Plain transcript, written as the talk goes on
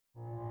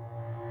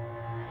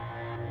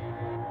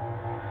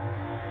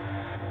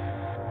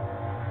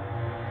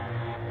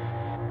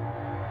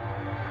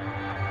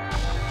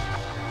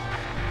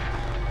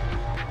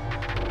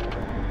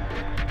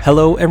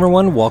Hello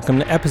everyone, welcome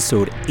to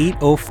episode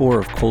 804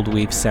 of Cold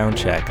Wave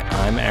Soundcheck.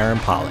 I'm Aaron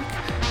Pollock.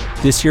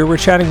 This year we're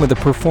chatting with the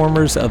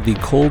performers of the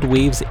Cold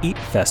Waves 8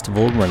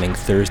 Festival running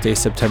Thursday,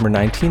 September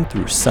 19th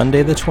through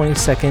Sunday the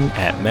 22nd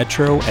at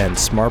Metro and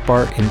Smart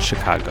Bar in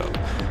Chicago.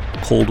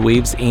 Cold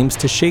Waves aims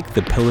to shake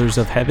the pillars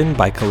of heaven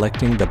by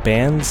collecting the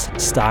bands,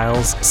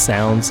 styles,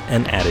 sounds,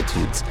 and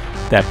attitudes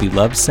that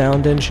beloved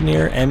sound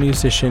engineer and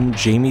musician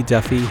Jamie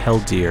Duffy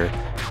held dear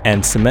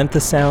and cement the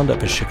sound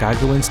of a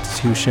Chicago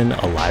institution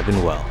alive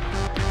and well.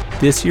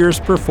 This year's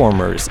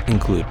performers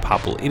include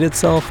Pop Will Eat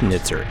Itself,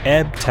 Nitzer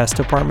Ebb, Test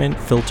Department,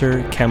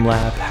 Filter,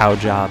 ChemLab,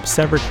 Howjob,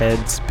 Severed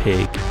Heads,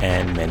 Pig,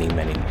 and many,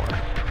 many more.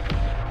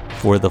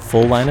 For the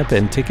full lineup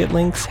and ticket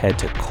links, head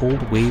to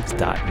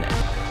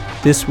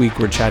coldwaves.net. This week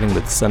we're chatting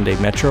with Sunday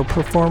Metro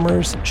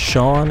performers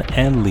Sean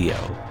and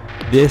Leo.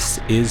 This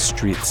is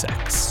Street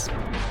Sex.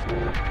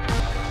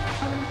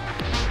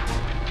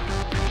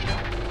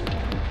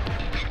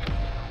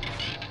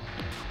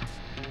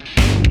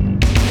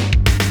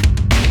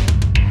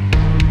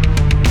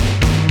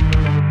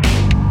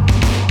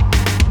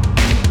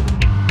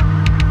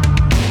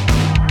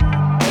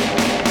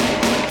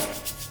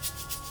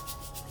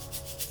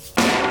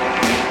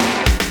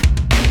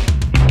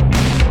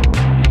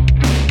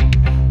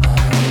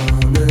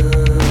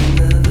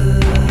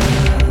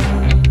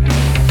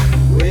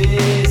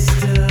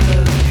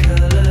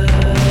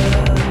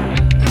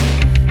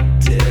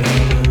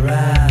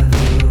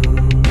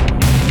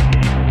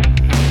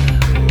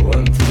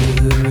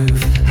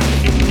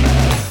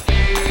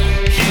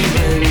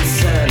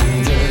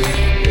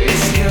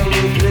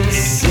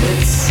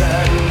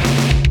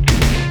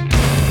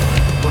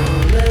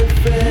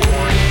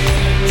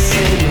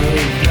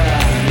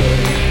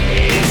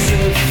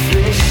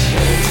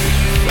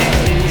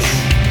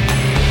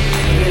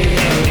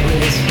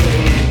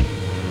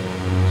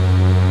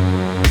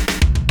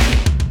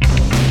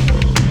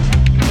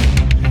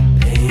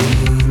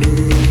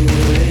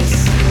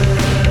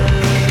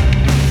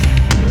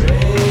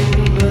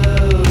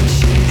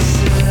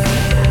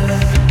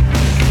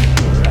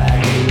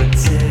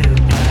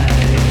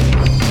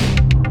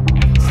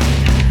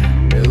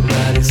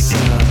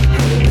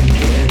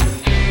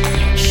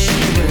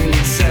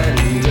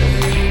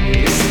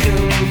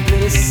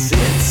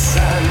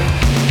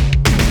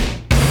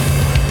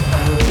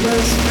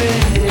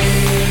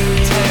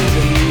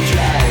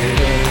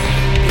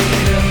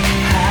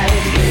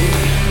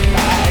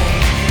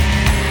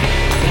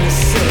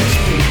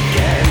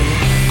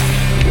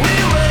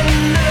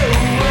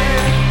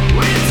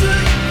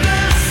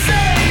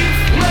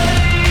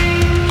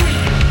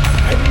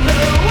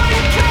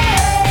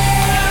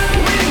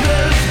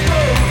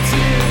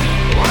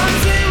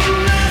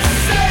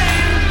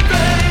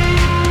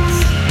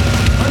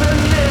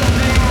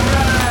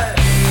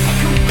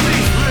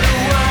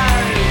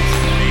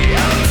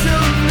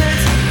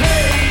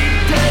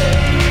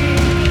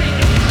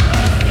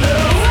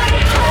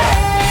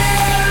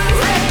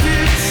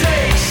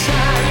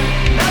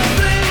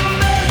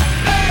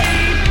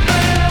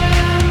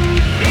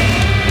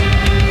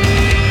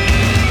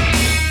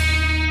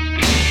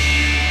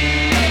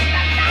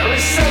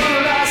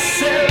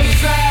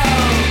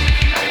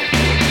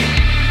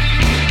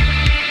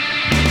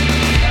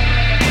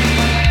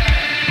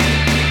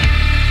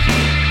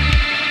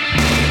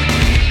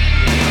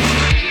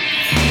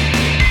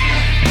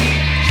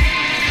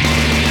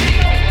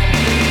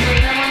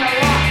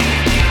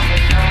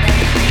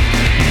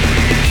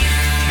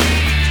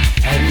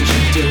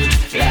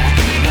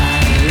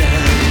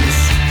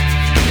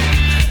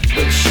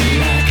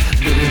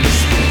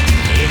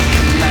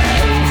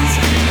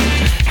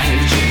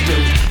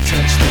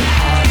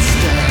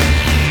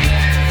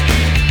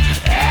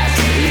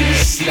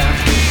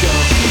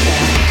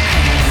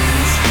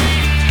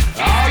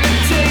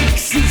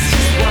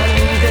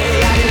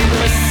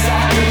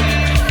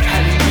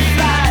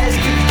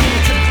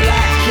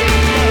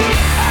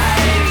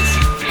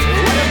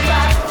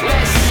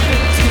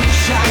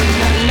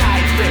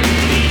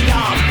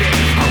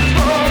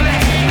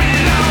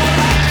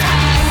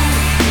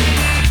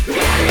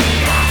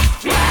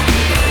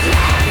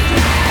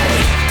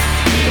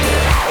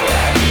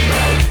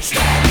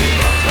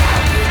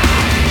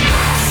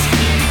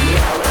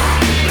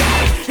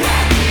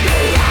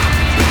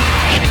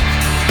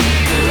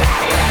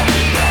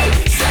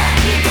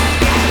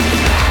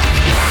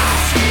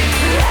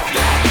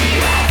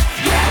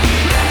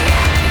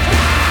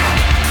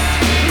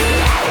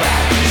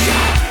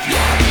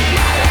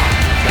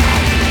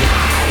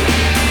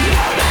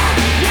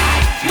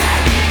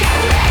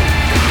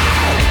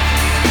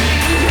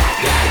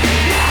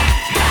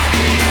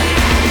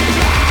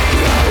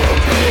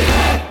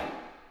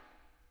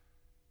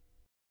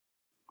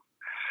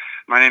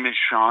 My name is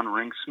Sean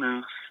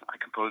Ringsmooth. I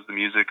compose the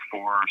music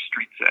for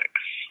Street Sex.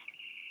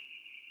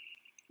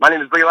 My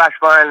name is Bree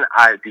Lashvine.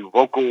 I do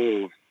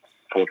vocals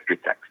for Street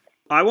Sex.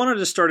 I wanted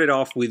to start it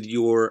off with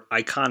your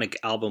iconic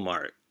album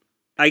art.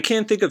 I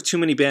can't think of too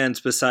many bands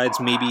besides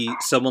maybe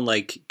someone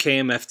like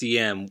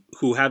KMFDM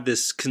who have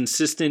this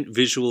consistent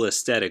visual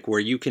aesthetic where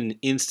you can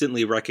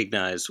instantly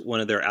recognize one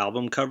of their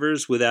album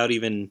covers without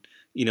even,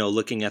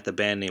 looking at the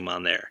band name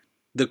on there.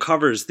 The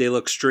covers, they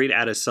look straight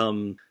out of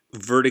some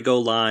Vertigo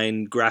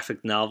line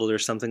graphic novel or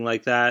something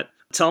like that.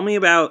 Tell me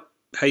about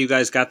how you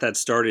guys got that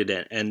started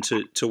and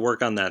to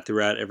work on that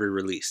throughout every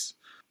release.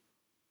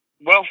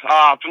 Well,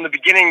 from the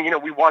beginning,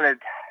 we wanted,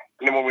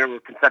 when we were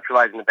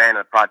conceptualizing the band and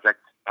the project,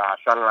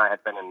 Sean and I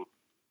had been in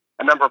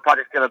a number of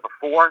projects together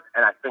before,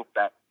 and I think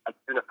that a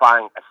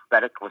unifying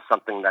aesthetic was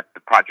something that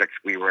the projects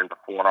we were in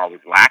before always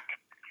lacked.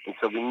 And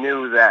so we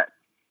knew that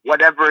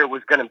whatever it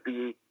was going to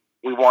be,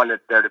 we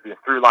wanted there to be a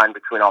through line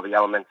between all the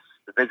elements,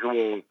 the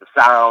visuals, the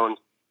sound,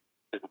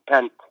 the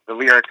intent, the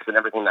lyrics, and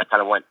everything that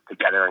kind of went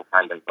together and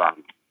kind of,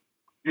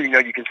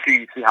 you can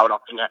see how it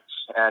all connects.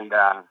 And,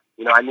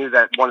 I knew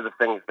that one of the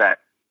things that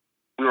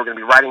we were going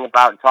to be writing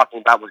about and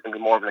talking about was going to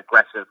be more of an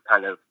aggressive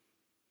kind of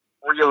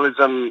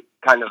realism,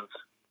 kind of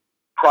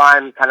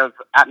crime kind of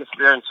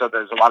atmosphere. And so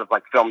there's a lot of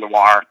like film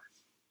noir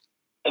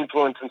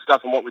influence and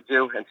stuff in what we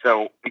do. And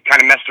so we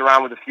kind of messed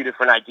around with a few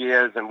different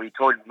ideas, and we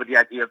toyed with the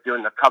idea of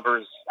doing the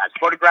covers as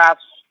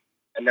photographs.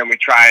 And then we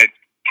tried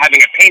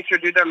having a painter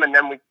do them. And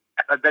then we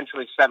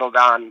eventually settled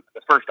on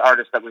the first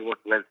artist that we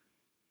worked with,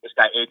 this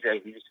guy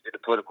AJ, who used to do the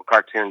political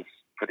cartoons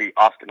for the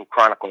Austin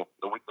Chronicle,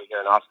 the weekly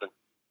here in Austin.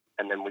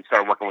 And then we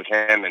started working with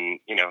him, and,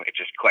 it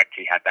just clicked.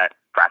 He had that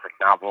graphic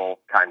novel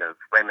kind of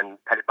Raymond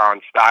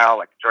Pettibon style,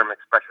 like German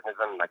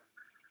expressionism, like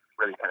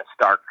really kind of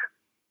stark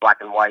black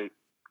and white,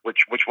 which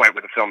went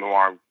with the film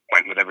noir,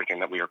 went with everything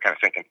that we were kind of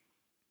thinking.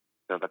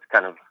 So that's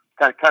kind of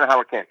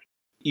how it came.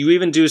 You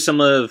even do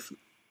some of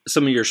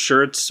your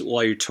shirts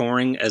while you're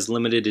touring as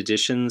limited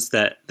editions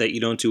that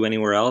you don't do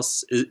anywhere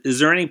else. Is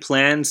there any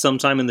plan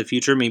sometime in the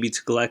future maybe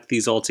to collect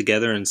these all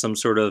together in some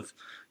sort of,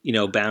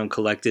 bound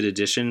collected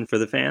edition for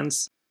the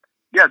fans?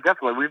 Yeah,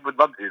 definitely. We would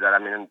love to do that. I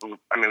mean,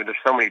 there's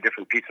so many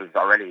different pieces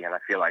already, and I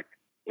feel like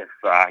if,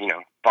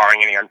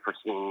 barring any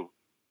unforeseen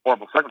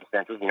horrible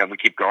circumstances, we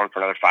keep going for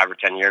another 5 or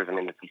 10 years. I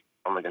mean, it's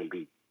only going to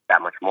be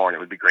that much more, and it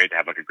would be great to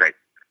have like a great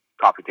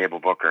coffee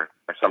table book or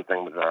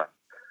something with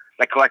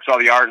that collects all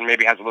the art and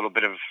maybe has a little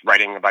bit of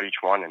writing about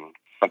each one and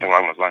something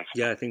along those lines.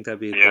 Yeah, I think that'd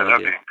be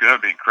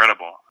that'd be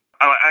incredible.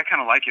 I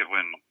kind of like it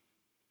when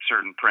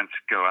certain prints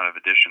go out of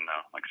edition,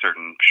 though, like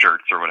certain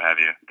shirts or what have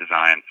you,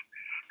 designs.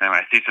 And when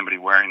I see somebody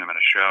wearing them at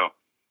a show,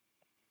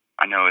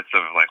 I know it's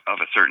of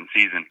a certain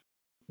season.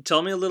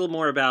 Tell me a little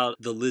more about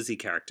the Lizzie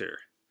character.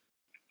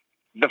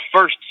 The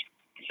first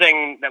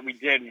thing that we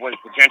did was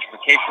the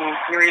gentrification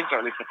series, or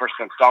at least the first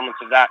installments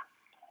of that.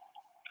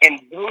 In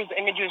those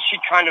images, she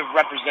kind of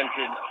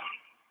represented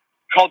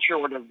culture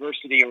or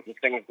diversity or the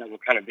things that were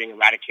kind of being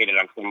eradicated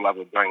on some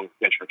level during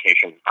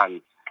gentrification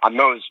on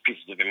those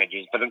pieces of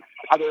images. But in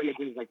other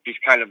images, like these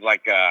kind of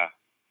like,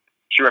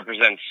 she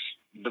represents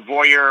the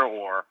voyeur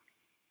or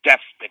death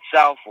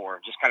itself, or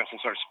just kind of some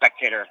sort of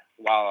spectator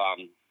while,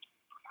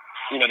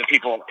 the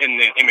people in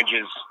the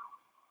images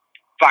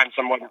find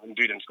someone who can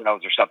do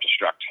themselves or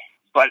self-destruct.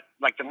 But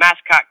like the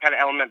mascot kind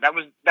of element,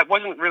 that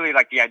wasn't really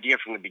like the idea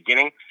from the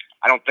beginning.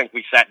 I don't think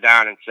we sat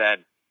down and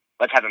said,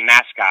 let's have a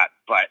mascot,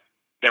 but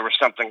there was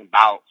something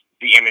about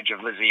the image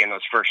of Lizzie in those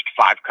first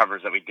 5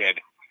 covers that we did,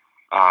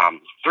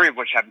 3 of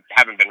which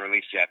haven't been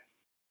released yet.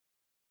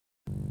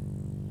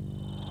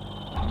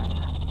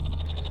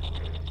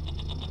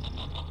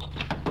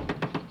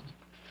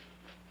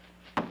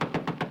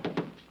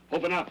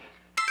 Open up.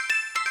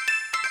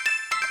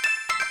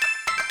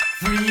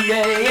 3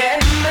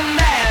 a.m. and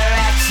they're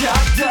at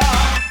your door.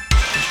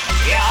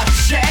 Your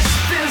chest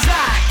feels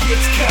like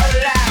it's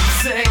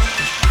collapsing.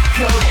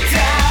 Go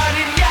down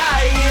in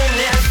your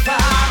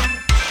uniform.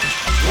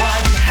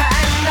 One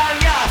hand on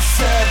your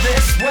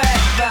service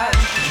weapon.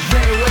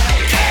 They will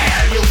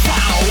kill you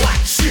for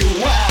what you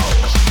will.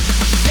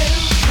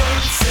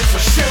 Influences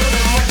will show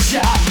them what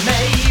you're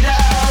made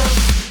of.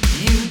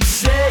 You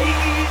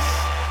taste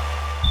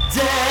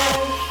death,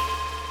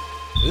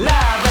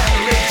 love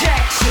and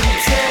rejection.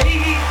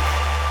 Take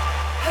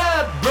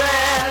her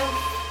breath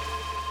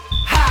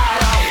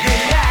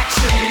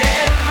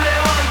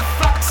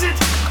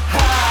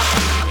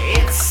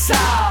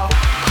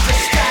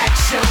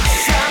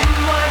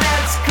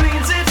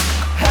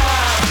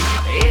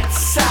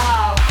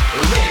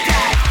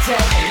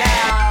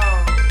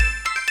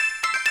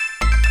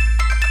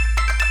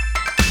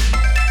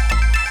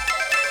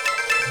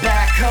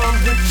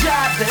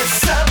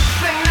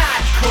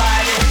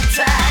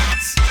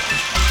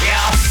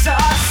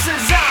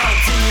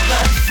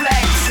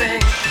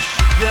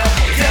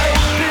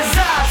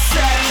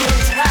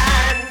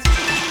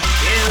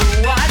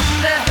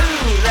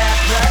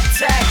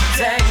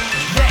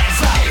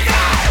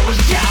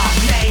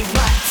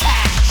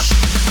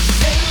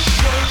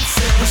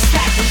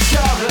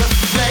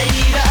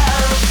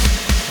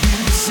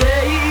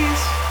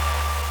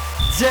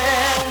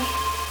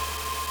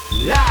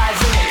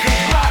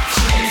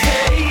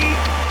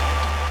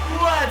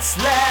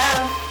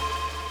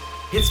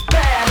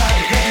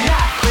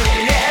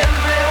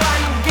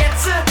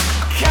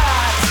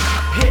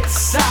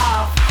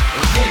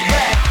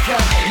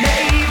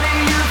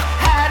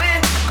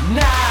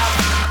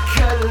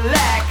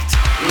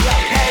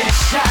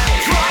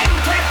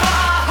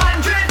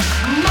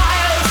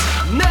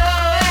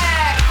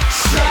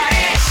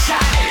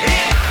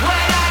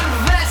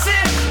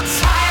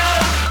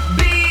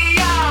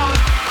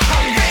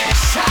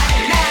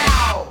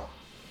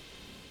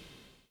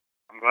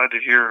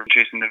hear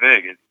Chasing the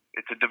Vig.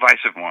 It's a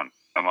divisive one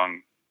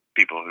among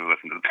people who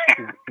listen to the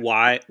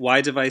band.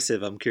 Why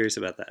divisive? I'm curious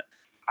about that.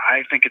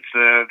 I think it's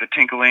the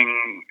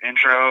tinkling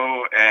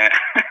intro and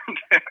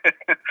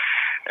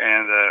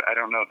and I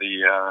don't know,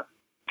 the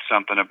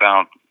something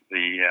about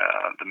the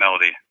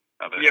melody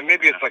of it. Yeah,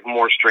 maybe it's like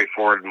more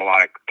straightforward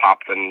melodic pop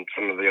than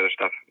some of the other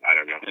stuff. I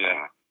don't know.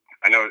 Yeah.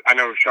 I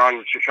know.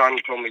 Sean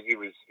told me he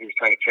was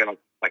trying to channel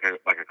like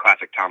a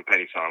classic Tom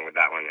Petty song with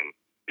that one, and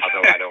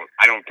although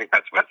I don't think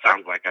that's what it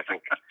sounds like. I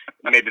think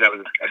maybe that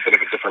was a bit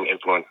of a different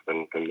influence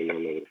than the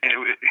normally.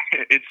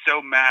 It's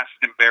so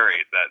masked and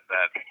buried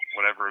that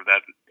whatever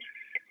that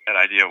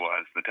idea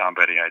was, the Tom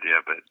Petty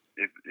idea, but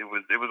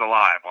it was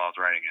alive while I was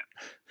writing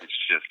it. It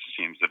just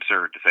seems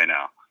absurd to say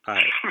now. All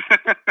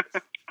right.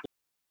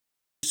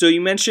 So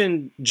you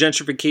mentioned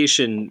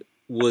Gentrification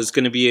was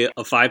going to be a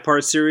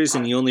 5-part series,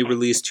 and you only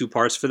released 2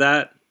 parts for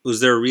that.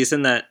 Was there a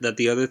reason that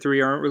the other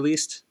 3 aren't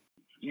released?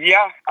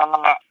 Yeah.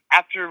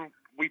 After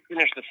we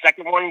finished the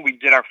second one, we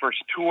did our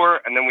first tour,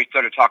 and then we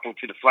started talking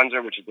to the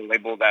Flenser, which is the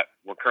label that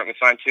we're currently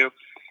signed to,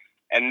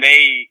 and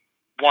they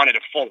wanted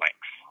a full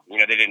length.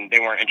 They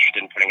weren't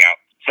interested in putting out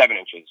 7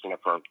 inches,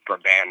 for a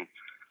band,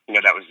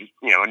 that was,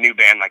 a new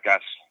band like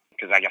us,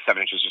 because I guess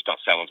 7 inches just don't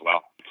sell as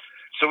well.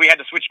 So we had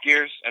to switch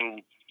gears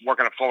and work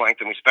on a full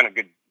length, and we spent a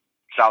good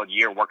solid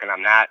year working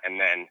on that. And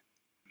then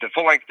the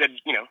full length did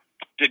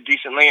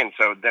decently. And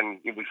so then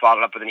we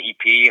followed up with an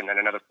EP and then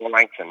another full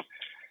length, and,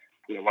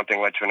 one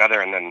thing led to another.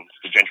 And then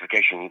the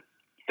Gentrification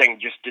thing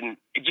just didn't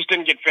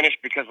get finished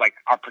because like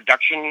our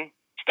production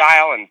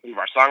style and some of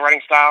our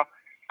songwriting style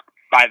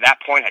by that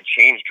point had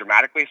changed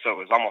dramatically. So it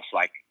was almost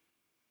like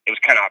it was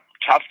kind of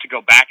tough to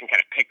go back and kind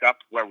of pick up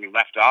where we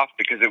left off,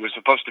 because it was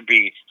supposed to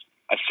be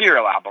a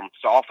serial album.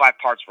 So all 5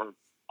 parts were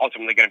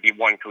ultimately going to be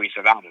one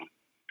cohesive album.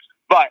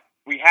 But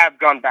we have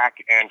gone back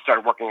and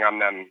started working on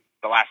them,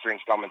 the last 3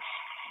 installments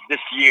this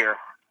year,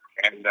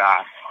 and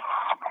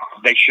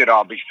they should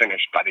all be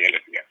finished by the end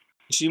of the year.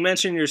 So you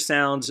mentioned your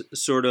sound's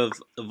sort of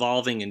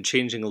evolving and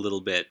changing a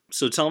little bit.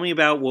 So tell me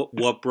about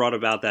what brought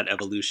about that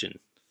evolution.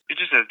 It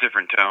just has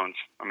different tones.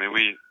 I mean,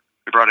 we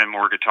brought in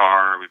more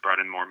guitar, we brought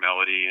in more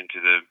melody into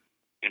the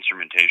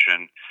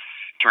instrumentation,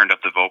 turned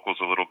up the vocals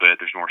a little bit.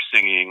 There's more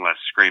singing, less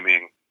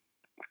screaming.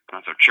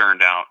 So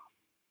churned out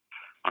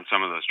on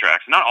some of those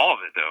tracks. Not all of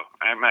it, though.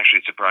 I'm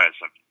actually surprised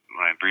when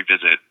I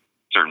revisit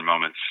certain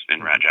moments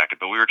in Rat Jacket.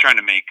 But we were trying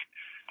to make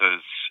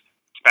those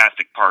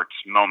spastic parts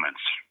moments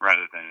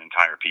rather than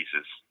entire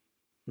pieces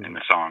in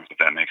the songs, if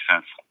that makes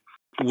sense.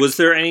 Was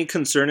there any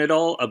concern at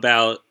all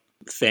about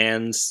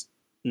fans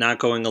not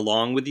going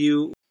along with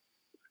you?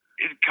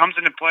 It comes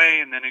into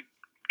play and then it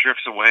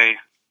drifts away,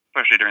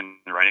 especially during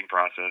the writing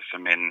process. I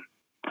mean,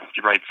 if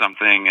you write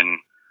something and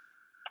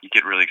you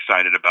get really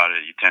excited about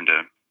it, you tend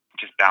to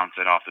just bounce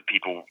it off the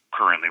people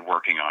currently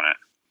working on it.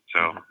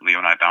 So Leo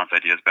and I bounce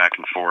ideas back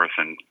and forth,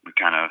 and we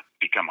kind of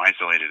become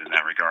isolated in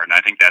that regard. And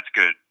I think that's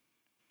good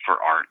for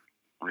art,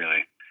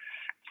 really.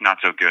 It's not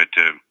so good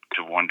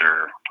to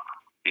wonder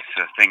if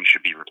a thing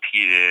should be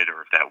repeated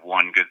or if that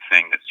one good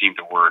thing that seemed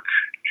to work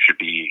should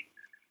be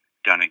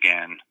done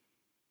again.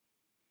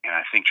 And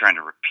I think trying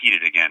to repeat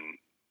it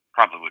again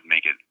probably would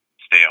make it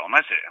stale,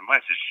 unless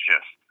it's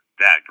just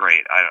that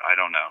great. I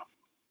don't know.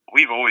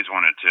 We've always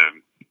wanted to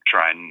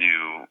try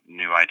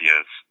new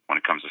ideas when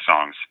it comes to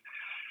songs.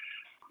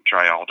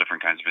 Try all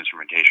different kinds of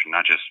instrumentation,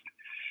 not just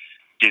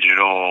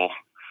digital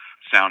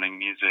sounding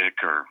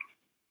music or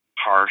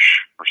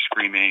harsh or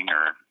screaming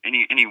or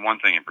any one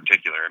thing in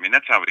particular. I mean,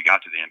 that's how we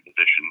got to the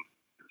Imposition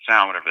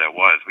sound, whatever that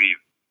was. We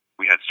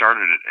had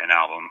started an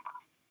album,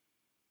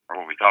 or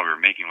what we thought we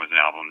were making was an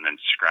album, and then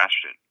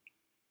scratched it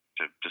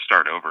to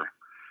start over.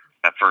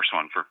 That first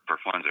one for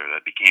Flenser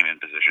that became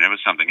Imposition. It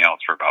was something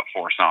else for about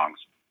 4 songs,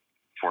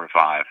 4 to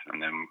 5,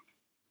 and then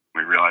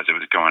we realized it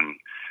was going,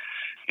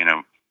 in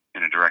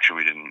a direction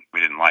we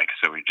didn't like,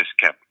 so we just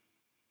kept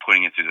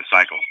putting it through the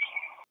cycle.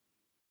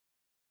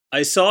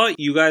 I saw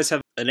you guys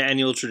have an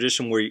annual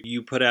tradition where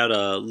you put out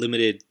a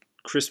limited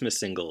Christmas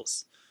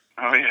singles.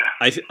 Oh yeah.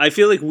 I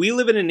feel like we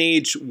live in an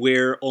age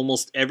where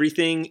almost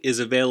everything is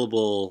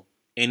available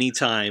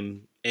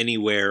anytime,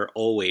 anywhere,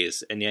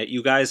 always, and yet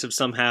you guys have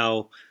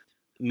somehow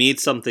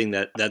made something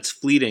that's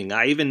fleeting.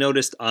 I even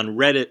noticed on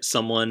Reddit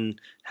someone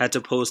had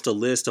to post a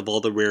list of all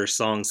the rare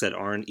songs that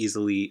aren't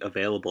easily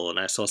available, and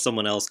I saw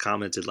someone else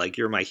commented like,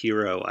 "You're my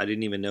hero. I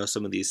didn't even know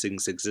some of these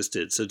things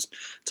existed." So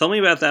tell me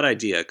about that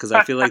idea, because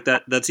I feel like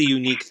that's a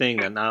unique thing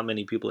that not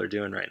many people are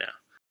doing right now.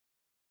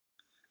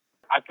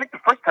 I think the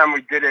first time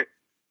we did it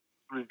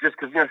was just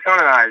because Sean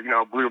and I,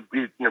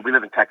 we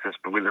live in Texas,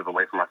 but we live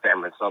away from our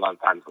family, so a lot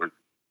of times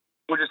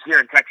we're just here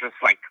in Texas,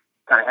 like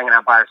kind of hanging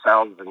out by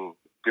ourselves and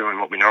doing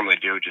what we normally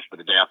do just for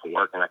the day off of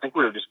work. And I think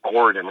we were just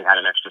bored and we had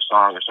an extra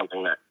song or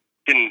something that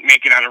didn't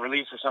make it on a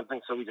release or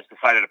something. So we just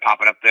decided to pop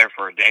it up there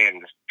for a day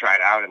and just try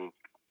it out, and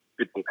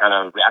people kind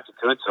of reacted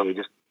to it. So we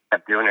just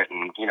kept doing it.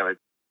 And,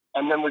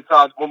 and then we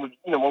thought when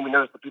we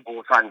noticed that people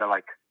were trying to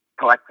like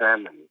collect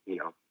them and,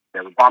 they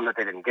were bummed that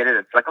they didn't get it.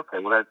 It's like, okay,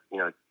 well,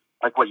 that's,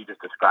 like what you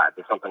just described.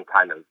 There's something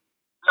kind of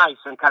nice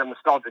and kind of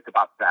nostalgic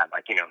about that.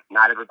 Like,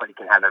 not everybody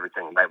can have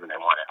everything right when they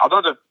want it.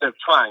 Although they're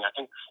trying.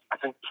 I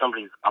think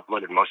somebody's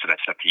uploaded most of that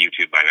stuff to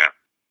YouTube by now.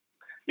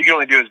 You can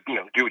only do is,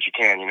 do what you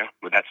can,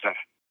 with that stuff.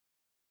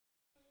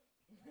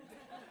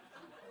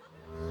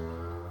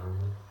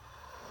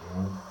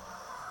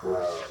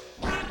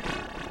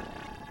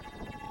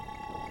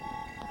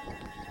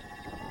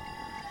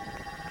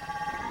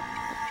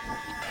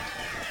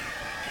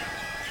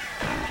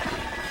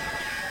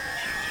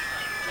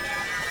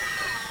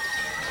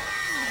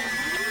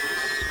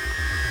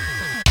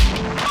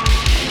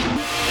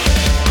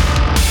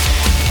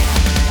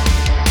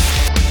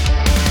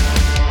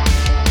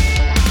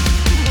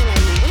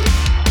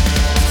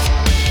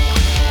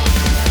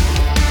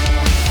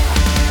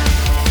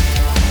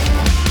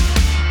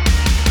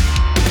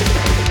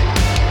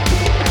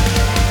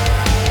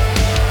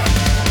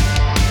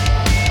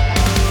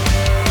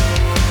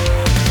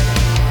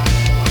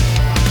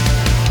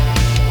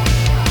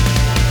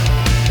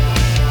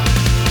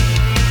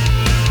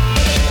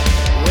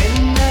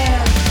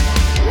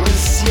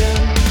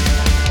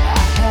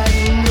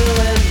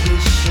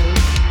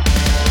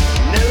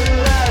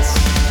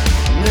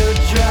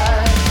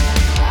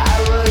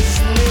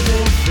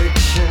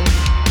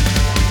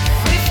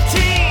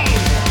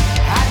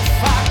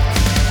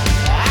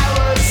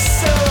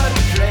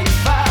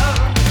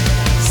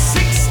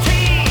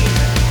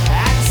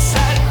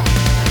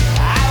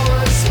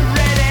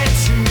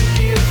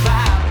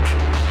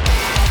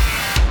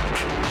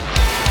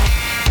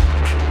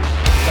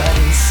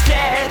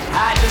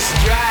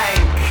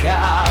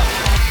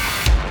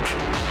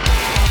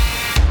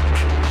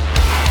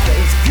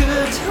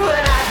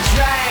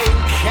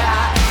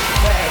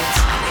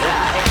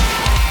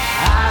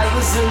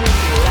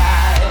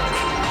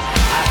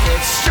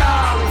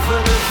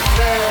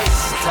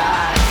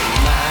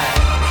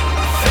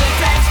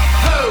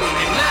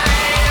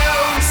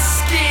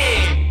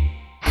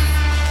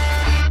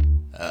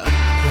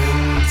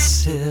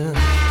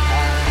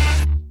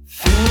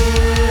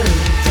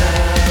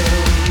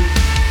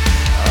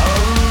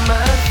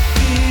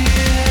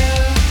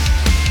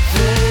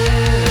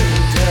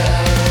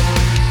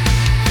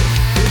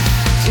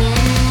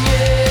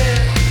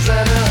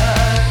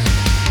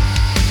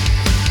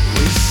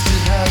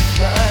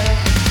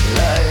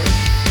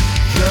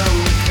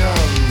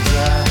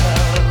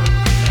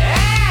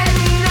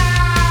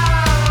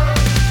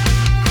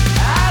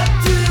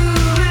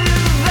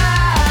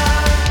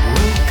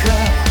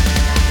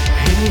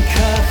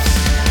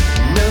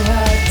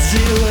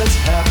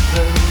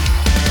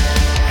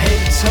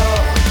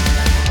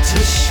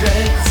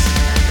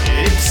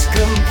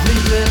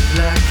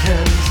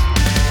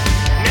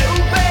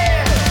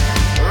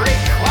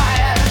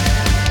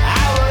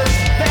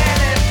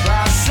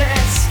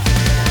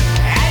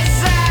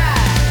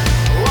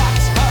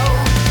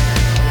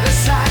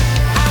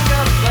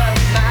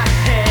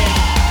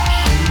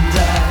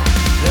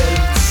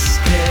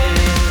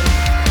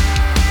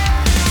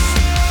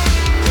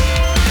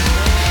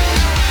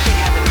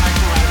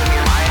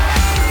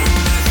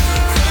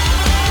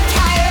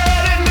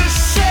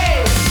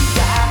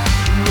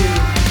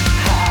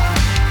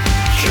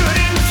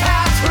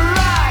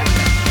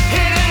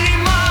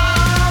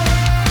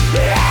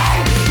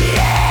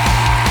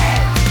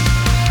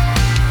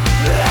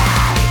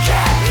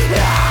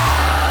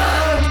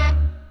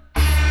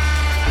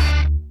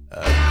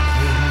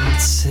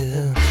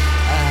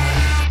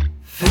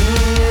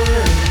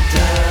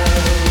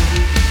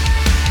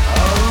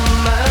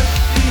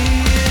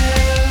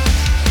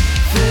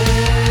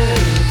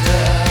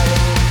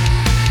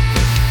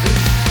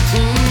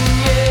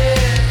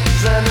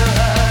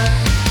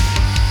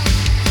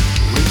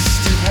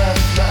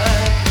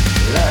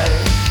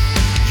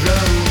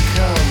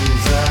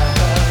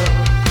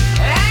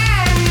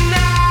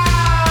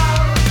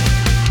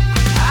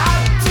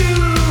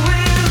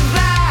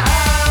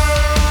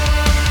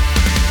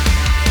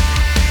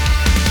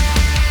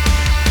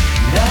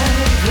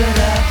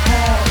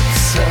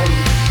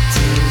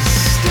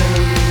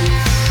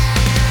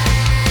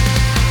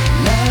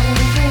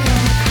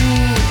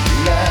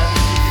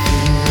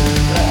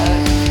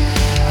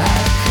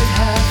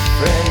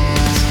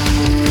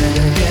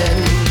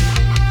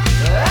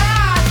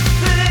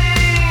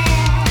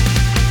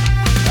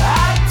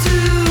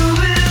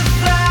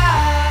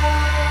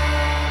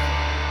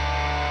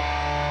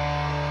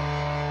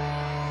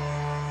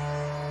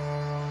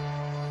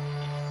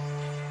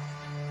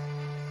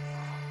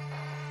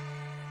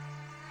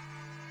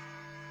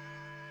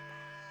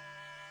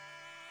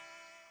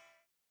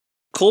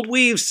 Cold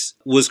Waves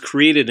was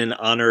created in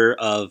honor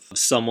of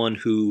someone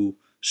who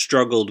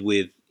struggled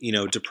with,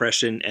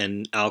 depression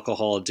and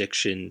alcohol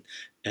addiction,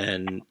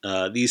 and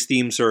these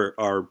themes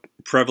are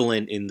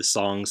prevalent in the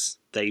songs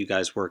that you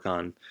guys work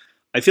on.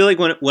 I feel like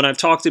when I've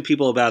talked to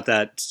people about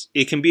that,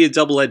 it can be a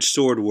double-edged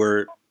sword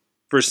where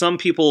for some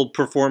people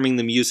performing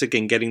the music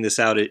and getting this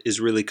out is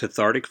really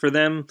cathartic for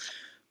them,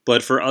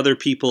 but for other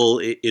people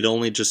it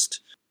only just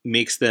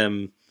makes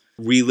them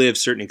relive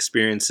certain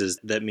experiences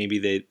that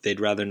maybe they'd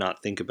rather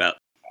not think about.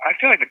 I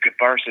feel like the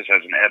catharsis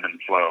has an ebb and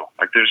flow.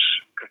 Like there's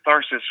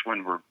catharsis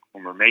when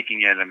we're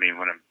making it. I mean,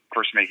 when I'm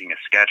first making a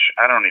sketch,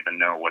 I don't even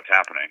know what's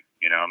happening.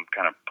 You know, I'm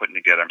kind of putting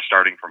together. I'm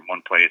starting from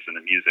one place in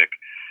the music,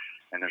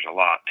 and there's a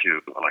lot to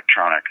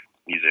electronic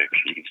music.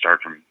 You can start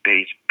from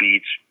bass,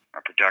 beats,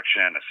 a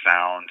production, a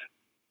sound,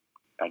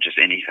 just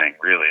anything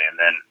really, and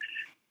then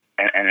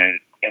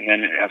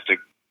it has to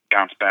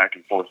bounce back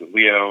and forth with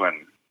Leo,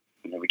 and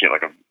we get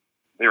like a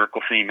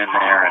lyrical theme in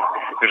there, and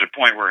there's a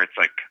point where it's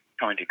like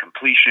coming to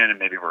completion, and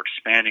maybe we're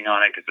expanding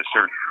on it because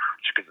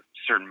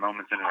certain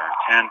moments in it are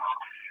intense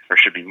or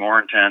should be more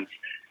intense.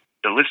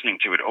 The listening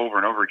to it over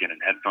and over again in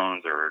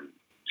headphones or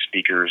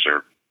speakers,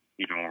 or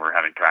even when we're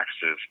having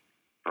practices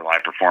for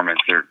live performance,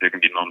 there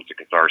can be moments of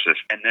catharsis,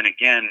 and then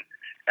again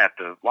at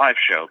the live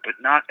show, but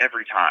not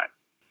every time.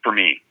 For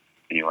me,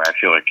 anyway, I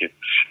feel like it's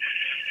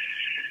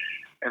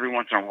every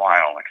once in a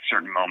while, like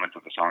certain moments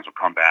of the songs will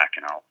come back,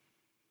 and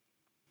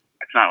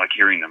it's not like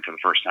hearing them for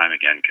the first time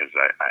again, because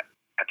I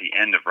at the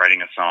end of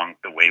writing a song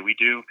the way we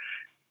do,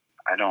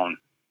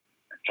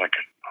 it's like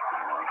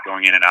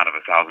going in and out of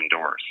 1,000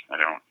 doors. I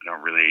don't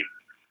really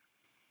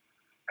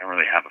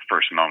have a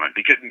first moment,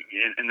 because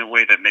in the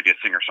way that maybe a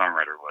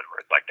singer-songwriter would,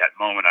 where it's like that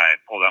moment I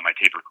pulled out my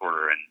tape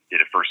recorder and did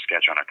a first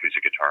sketch on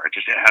acoustic guitar. It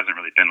hasn't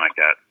really been like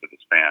that with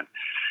this band.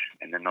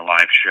 And then the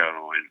live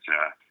show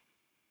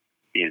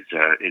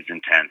is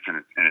intense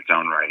in its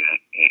own right, and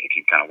it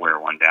can kind of wear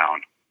one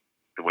down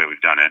the way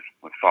we've done it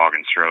with Fog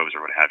and Strobes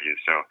or what have you.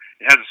 So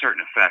it has a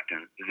certain effect,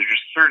 and there's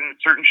just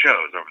certain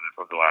shows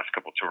over the last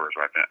couple tours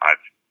where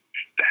I've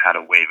had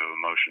a wave of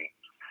emotion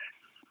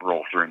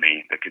roll through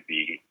me that could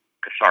be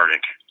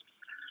cathartic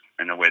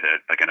in the way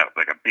that like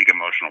a big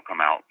emotion will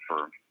come out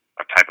for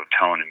a type of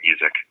tone in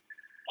music.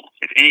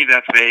 If any of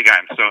that's vague,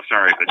 I'm so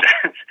sorry, but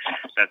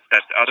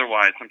that's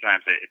otherwise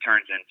sometimes it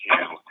turns into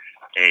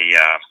a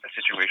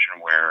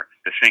situation where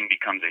the thing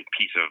becomes a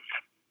piece of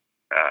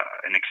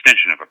an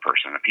extension of a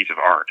person, a piece of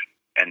art,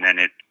 and then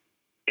it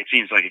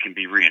seems like it can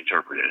be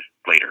reinterpreted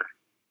later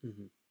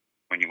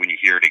when you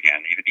hear it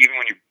again. Even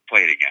when you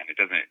play it again, it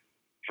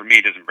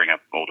doesn't bring up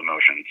old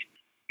emotions.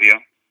 Leo?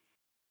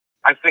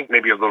 I think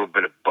maybe a little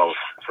bit of both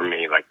for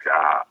me. Like,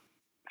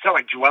 it's not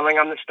like dwelling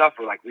on this stuff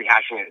or like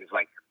rehashing it is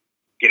like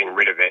getting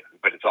rid of it,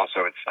 but it's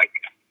like,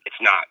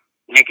 it's not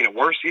making it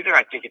worse either.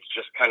 I think it's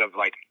just kind of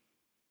like,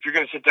 if you're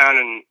going to sit down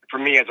and, for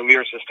me as a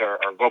lyricist or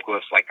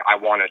vocalist, like I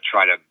want to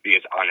try to be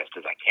as honest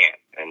as I can.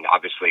 And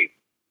obviously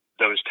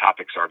those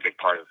topics are a big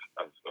part of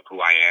who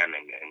I am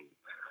and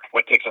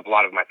what takes up a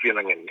lot of my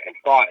feeling and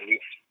thought, at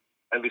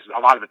least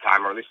a lot of the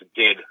time, or at least it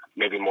did,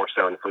 maybe more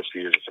so in the first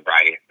few years of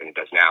sobriety than it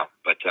does now.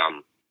 But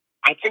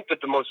I think that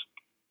the most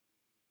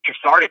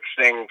cathartic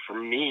thing for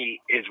me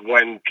is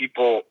when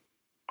people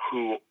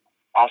who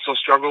also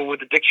struggle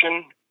with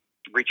addiction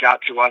reach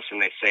out to us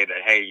and they say that,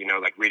 hey,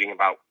 like reading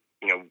about,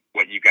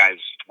 what you guys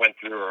went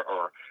through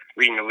or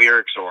reading the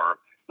lyrics or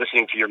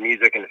listening to your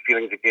music and the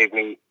feelings it gave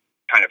me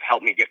kind of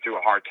helped me get through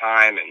a hard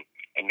time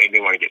and made me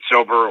want to get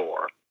sober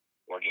or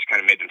just kind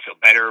of made them feel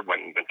better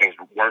when things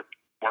weren't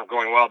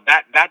going well.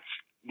 That's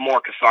more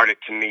cathartic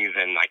to me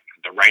than like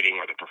the writing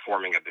or the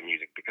performing of the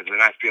music, because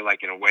then I feel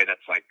like in a way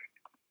that's like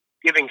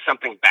giving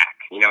something back,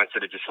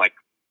 instead of just like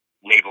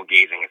navel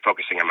gazing and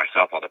focusing on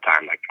myself all the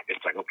time. Like,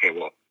 it's like, okay,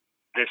 well,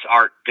 this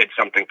art did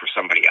something for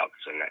somebody else,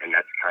 and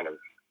that's kind of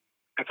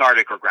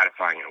cathartic or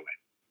gratifying in a way.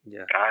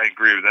 Yeah, I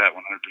agree with that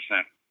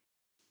 100%.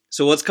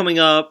 So what's coming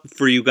up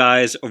for you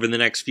guys over the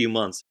next few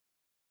months?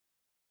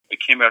 We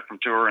came back from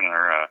tour and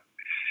are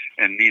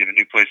in need of a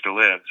new place to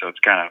live, so it's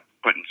kind of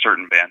putting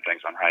certain band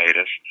things on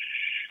hiatus.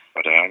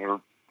 But we're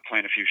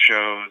playing a few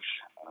shows.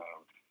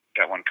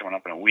 Got one coming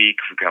up in a week.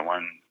 We've got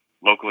one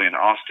locally in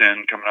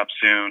Austin coming up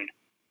soon.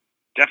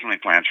 Definitely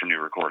plans for new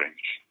recordings.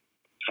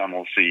 Some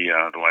will see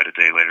the light of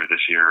day later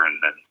this year, and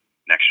then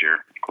next year,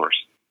 of course.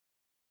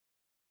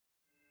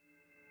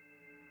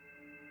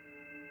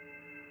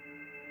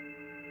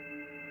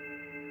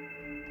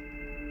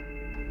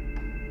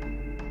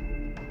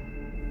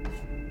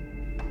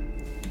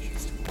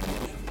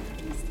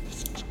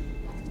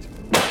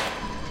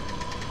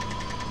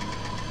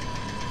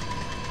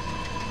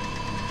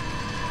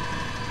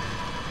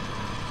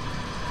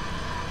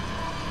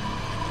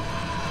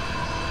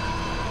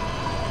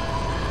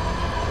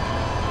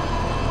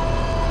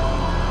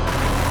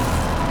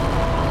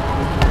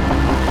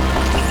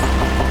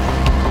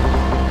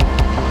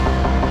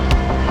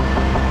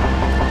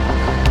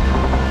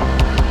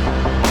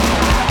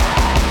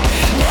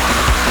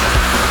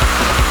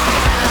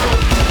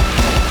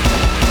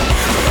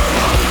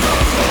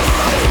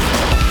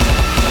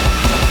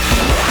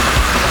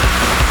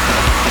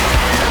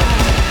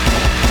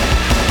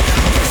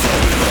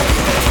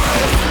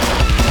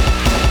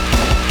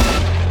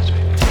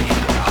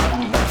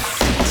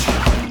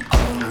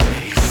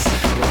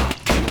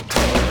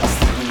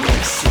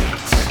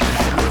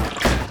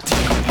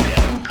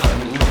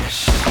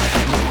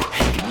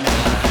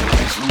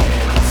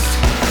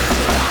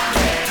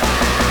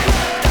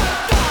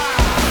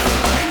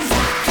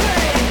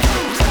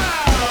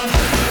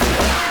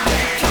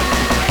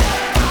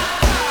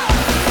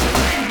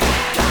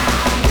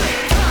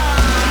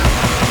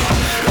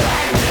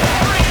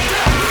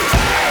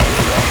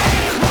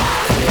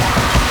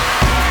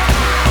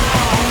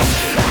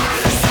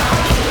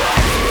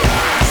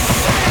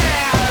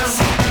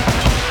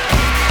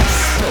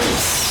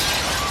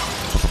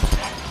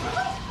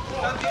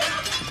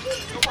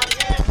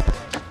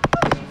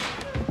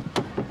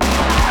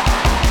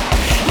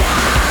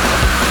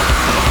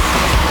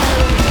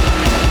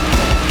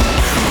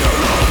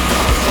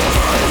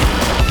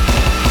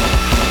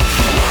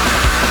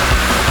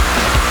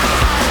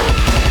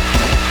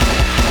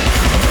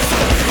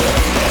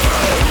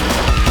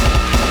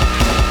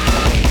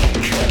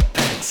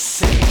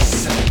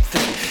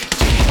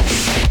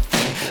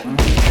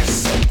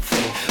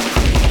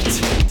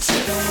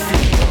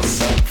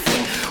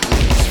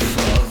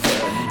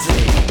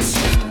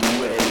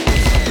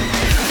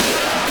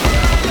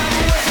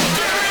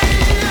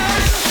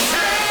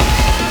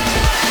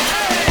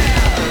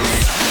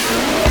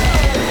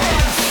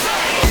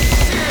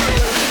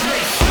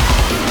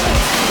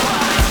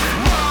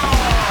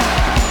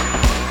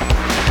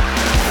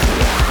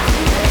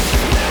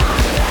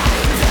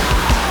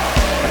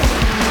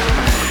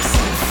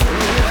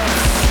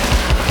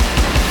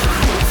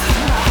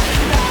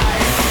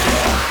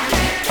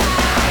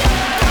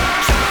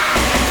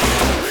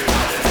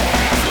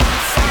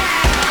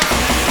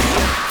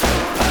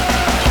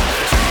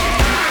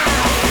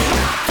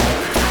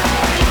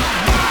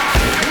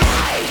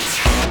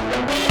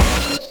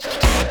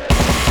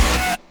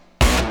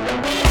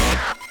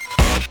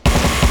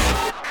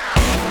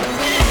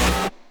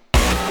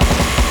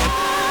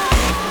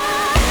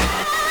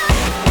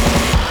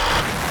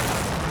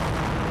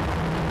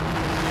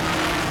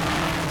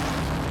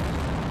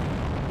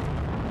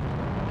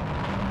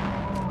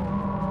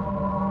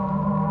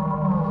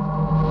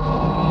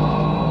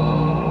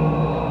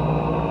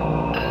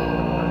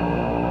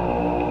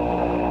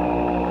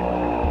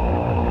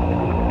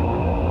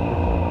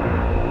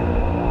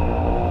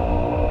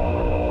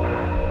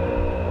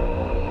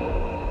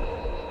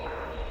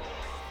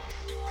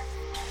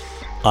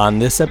 On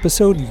this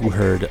episode, you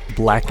heard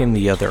Blacken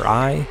the Other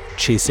Eye,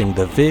 Chasing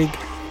the Vig,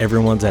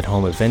 Everyone's at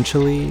Home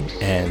Eventually,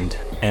 and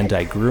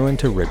I Grew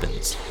Into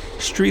Ribbons.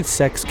 Street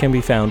Sex can be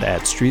found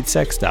at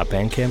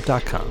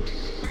streetsex.bandcamp.com.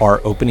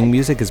 Our opening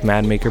music is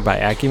Mad Maker by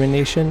Acumen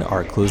Nation.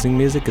 Our closing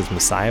music is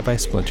Messiah by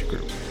Splinter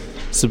Group.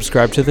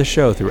 Subscribe to the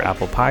show through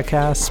Apple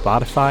Podcasts,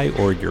 Spotify,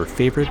 or your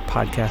favorite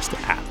podcast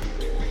app.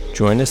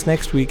 Join us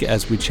next week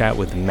as we chat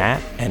with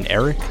Matt and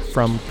Eric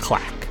from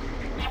Clack.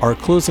 Our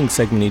closing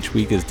segment each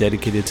week is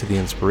dedicated to the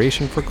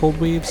inspiration for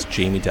Cold Waves,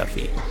 Jamie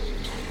Duffy.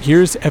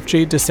 Here's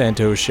FJ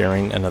DeSanto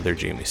sharing another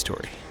Jamie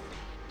story.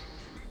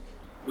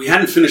 We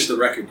hadn't finished the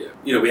record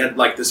yet. We had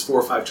like this 4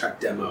 or 5 track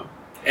demo.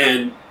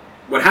 And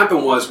what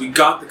happened was we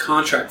got the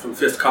contract from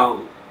Fifth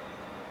Column.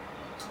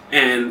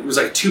 And it was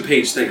like a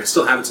 2-page thing. I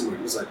still have it somewhere.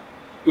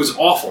 It was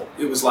awful.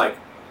 It was like,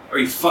 are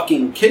you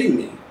fucking kidding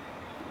me?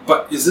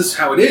 But is this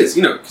how it is?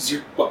 Because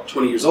you're,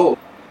 20 years old.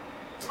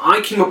 I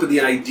came up with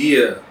the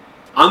idea,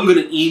 I'm going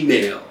to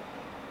email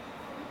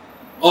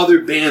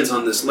other bands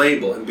on this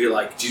label and be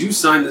like, did you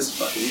sign this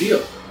fucking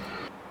deal?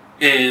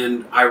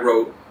 And I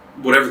wrote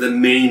whatever the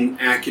main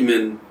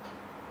Acumen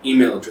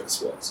email address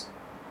was.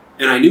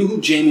 And I knew who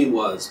Jamie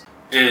was.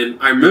 And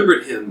I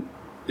remembered him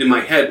in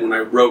my head when I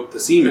wrote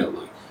this email.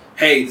 Like,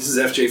 hey, this is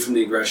FJ from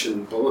The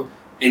Aggression, blah, blah.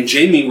 And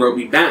Jamie wrote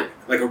me back,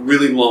 like a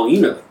really long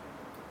email. Like,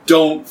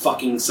 don't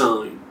fucking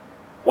sign.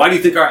 Why do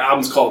you think our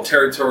album's called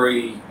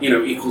Territory,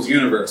 equals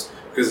Universe?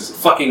 Because it's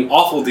a fucking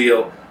awful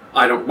deal.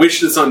 I don't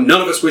wish this on,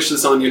 none of us wish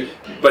this on you.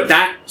 But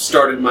that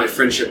started my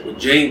friendship with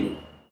Jamie.